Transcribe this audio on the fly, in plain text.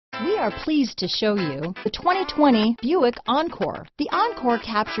We are pleased to show you the 2020 Buick Encore. The Encore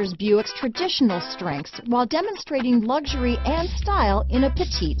captures Buick's traditional strengths while demonstrating luxury and style in a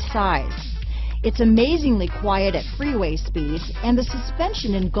petite size. It's amazingly quiet at freeway speeds, and the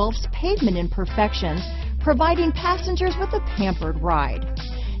suspension engulfs pavement imperfections, providing passengers with a pampered ride.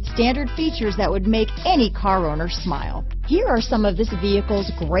 Standard features that would make any car owner smile. Here are some of this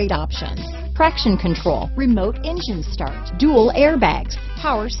vehicle's great options: traction control, remote engine start, dual airbags,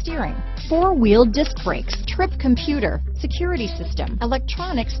 power steering, four-wheel disc brakes, trip computer, security system,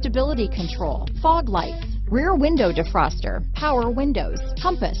 electronic stability control, fog lights, rear window defroster, power windows,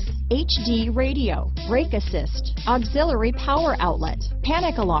 compass, HD radio, brake assist, auxiliary power outlet,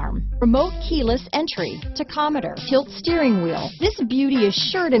 panic alarm, remote keyless entry, tachometer, tilt steering wheel. This beauty is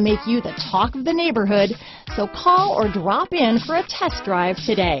sure to make you the talk of the neighborhood, so call or drop in for a test drive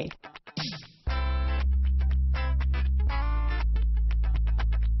today.